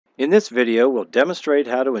In this video, we'll demonstrate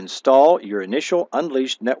how to install your initial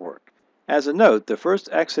Unleashed network. As a note, the first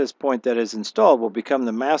access point that is installed will become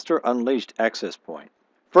the master Unleashed access point.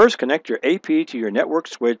 First, connect your AP to your network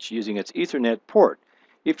switch using its Ethernet port.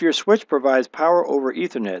 If your switch provides power over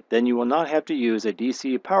Ethernet, then you will not have to use a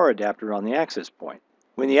DC power adapter on the access point.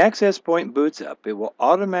 When the access point boots up, it will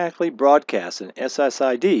automatically broadcast an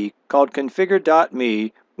SSID called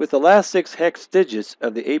configureert with the last 6 hex digits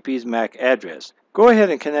of the AP's MAC address. Go ahead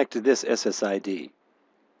and connect to this SSID.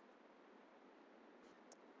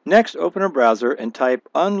 Next, open a browser and type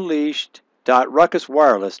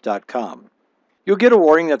unleashed.ruckuswireless.com. You'll get a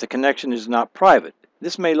warning that the connection is not private.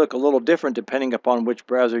 This may look a little different depending upon which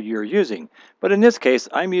browser you're using, but in this case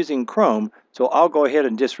I'm using Chrome, so I'll go ahead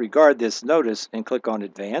and disregard this notice and click on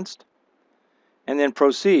Advanced, and then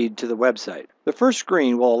proceed to the website. The first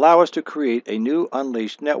screen will allow us to create a new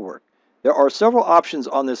Unleashed network. There are several options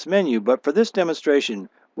on this menu, but for this demonstration,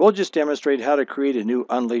 we'll just demonstrate how to create a new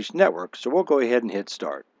Unleashed network, so we'll go ahead and hit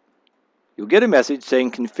Start. You'll get a message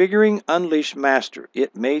saying Configuring Unleashed Master.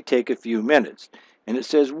 It may take a few minutes. And it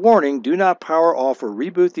says, warning, do not power off or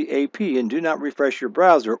reboot the AP and do not refresh your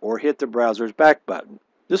browser or hit the browser's back button.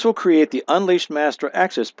 This will create the Unleashed Master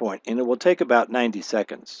access point, and it will take about 90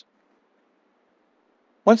 seconds.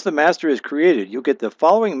 Once the master is created, you'll get the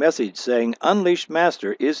following message saying Unleashed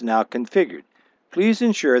Master is now configured. Please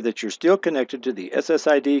ensure that you're still connected to the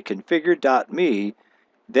SSID configure.me,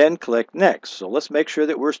 then click Next. So let's make sure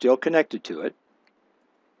that we're still connected to it.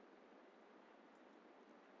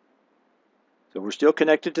 So we're still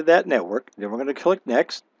connected to that network. Then we're going to click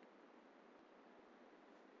Next.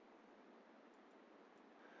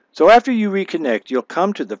 So after you reconnect, you'll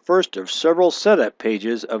come to the first of several setup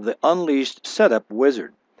pages of the Unleashed Setup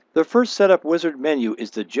Wizard. The first Setup Wizard menu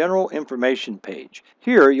is the General Information page.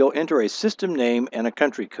 Here you'll enter a system name and a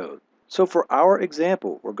country code. So for our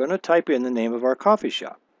example, we're going to type in the name of our coffee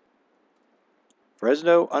shop.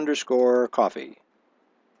 Fresno_coffee.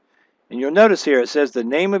 And you'll notice here it says the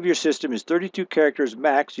name of your system is 32 characters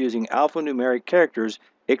max using alphanumeric characters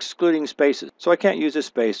excluding spaces. So I can't use a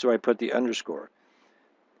space, so I put the underscore.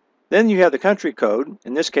 Then you have the country code.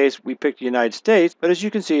 In this case, we picked the United States, but as you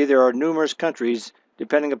can see, there are numerous countries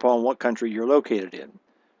depending upon what country you're located in.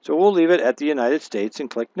 So we'll leave it at the United States and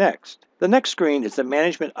click Next. The next screen is the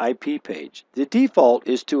Management IP page. The default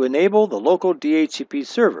is to enable the local DHCP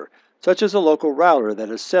server, such as a local router that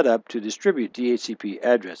is set up to distribute DHCP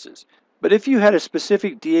addresses. But if you had a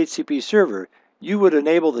specific DHCP server, you would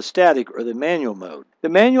enable the static or the manual mode. The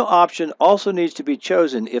manual option also needs to be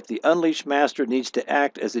chosen if the Unleashed Master needs to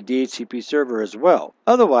act as a DHCP server as well.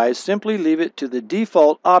 Otherwise, simply leave it to the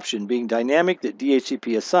default option being dynamic that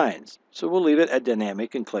DHCP assigns. So we'll leave it at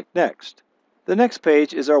dynamic and click Next. The next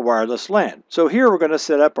page is our wireless LAN. So here we're going to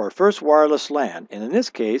set up our first wireless LAN, and in this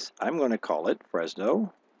case, I'm going to call it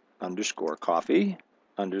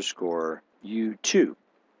Fresno_coffee_U2.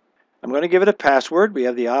 I'm going to give it a password. We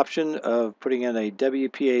have the option of putting in a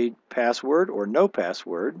WPA password or no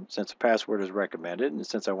password, since a password is recommended. And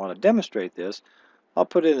since I want to demonstrate this, I'll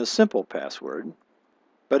put in a simple password.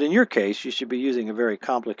 But in your case, you should be using a very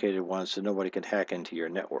complicated one so nobody can hack into your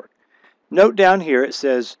network. Note down here it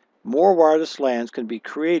says more wireless LANs can be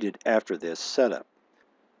created after this setup.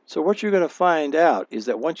 So what you're going to find out is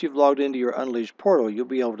that once you've logged into your Unleashed portal, you'll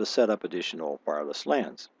be able to set up additional wireless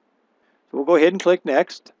LANs. So we'll go ahead and click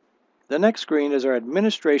Next. The next screen is our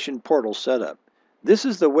administration portal setup. This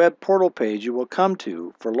is the web portal page you will come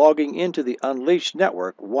to for logging into the Unleashed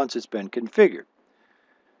network once it's been configured.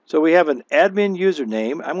 So we have an admin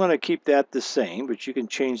username. I'm going to keep that the same, but you can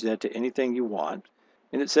change that to anything you want.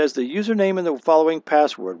 And it says the username and the following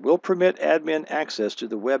password will permit admin access to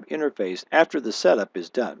the web interface after the setup is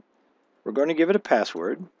done. We're going to give it a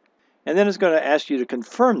password, and then it's going to ask you to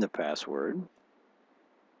confirm the password,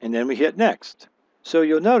 and then we hit Next. So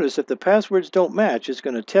you'll notice if the passwords don't match, it's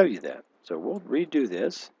going to tell you that. So we'll redo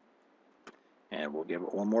this, and we'll give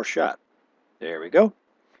it one more shot. There we go.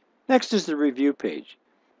 Next is the review page.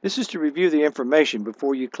 This is to review the information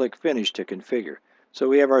before you click Finish to configure. So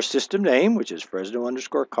we have our system name, which is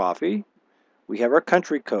Fresno_coffee. We have our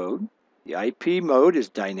country code. The IP mode is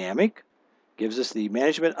dynamic. Gives us the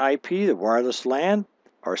management IP, the wireless LAN.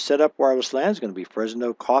 Our setup wireless LAN is going to be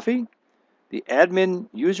Fresno Coffee. The admin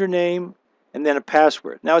username, and then a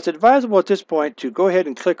password. Now it's advisable at this point to go ahead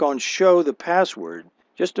and click on Show the Password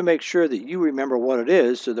just to make sure that you remember what it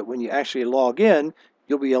is so that when you actually log in,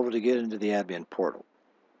 you'll be able to get into the admin portal.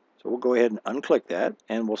 So we'll go ahead and unclick that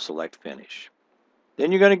and we'll select Finish.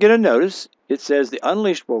 Then you're going to get a notice. It says the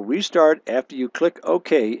Unleashed will restart after you click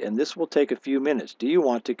OK, and this will take a few minutes. Do you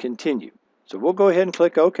want to continue? So we'll go ahead and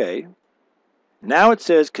click OK. Now it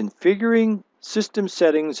says configuring system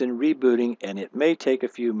settings and rebooting, and it may take a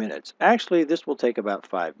few minutes. Actually, this will take about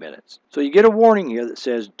 5 minutes. So you get a warning here that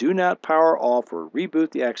says do not power off or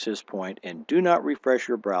reboot the access point, and do not refresh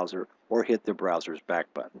your browser or hit the browser's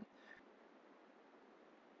back button.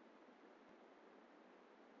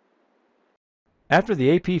 After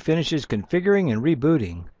the AP finishes configuring and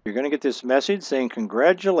rebooting, you're going to get this message saying,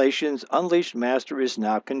 congratulations, Unleashed Master is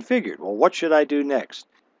now configured. Well, what should I do next?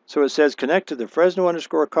 So it says connect to the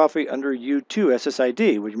Fresno_Coffee under U2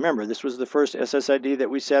 SSID, which remember, this was the first SSID that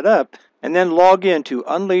we set up, and then log in to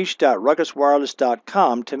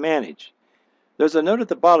unleashed.ruckuswireless.com to manage. There's a note at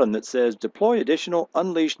the bottom that says deploy additional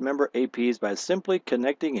Unleashed member APs by simply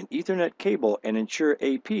connecting an Ethernet cable and ensure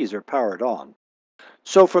APs are powered on.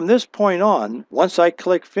 So from this point on, once I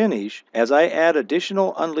click Finish, as I add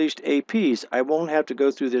additional Unleashed APs, I won't have to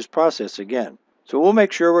go through this process again. So we'll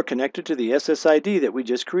make sure we're connected to the SSID that we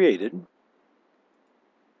just created.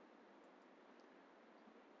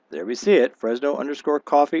 There we see it,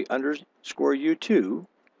 Fresno_Coffee_U2.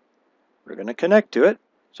 We're going to connect to it,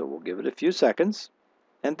 so we'll give it a few seconds,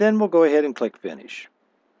 and then we'll go ahead and click Finish.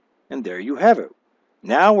 And there you have it.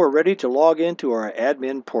 Now we're ready to log into our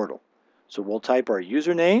admin portal. So we'll type our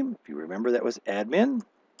username, if you remember that was admin,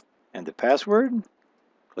 and the password.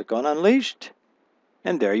 Click on Unleashed,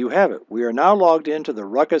 and there you have it. We are now logged into the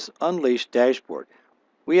Ruckus Unleashed dashboard.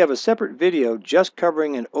 We have a separate video just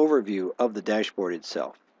covering an overview of the dashboard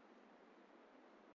itself.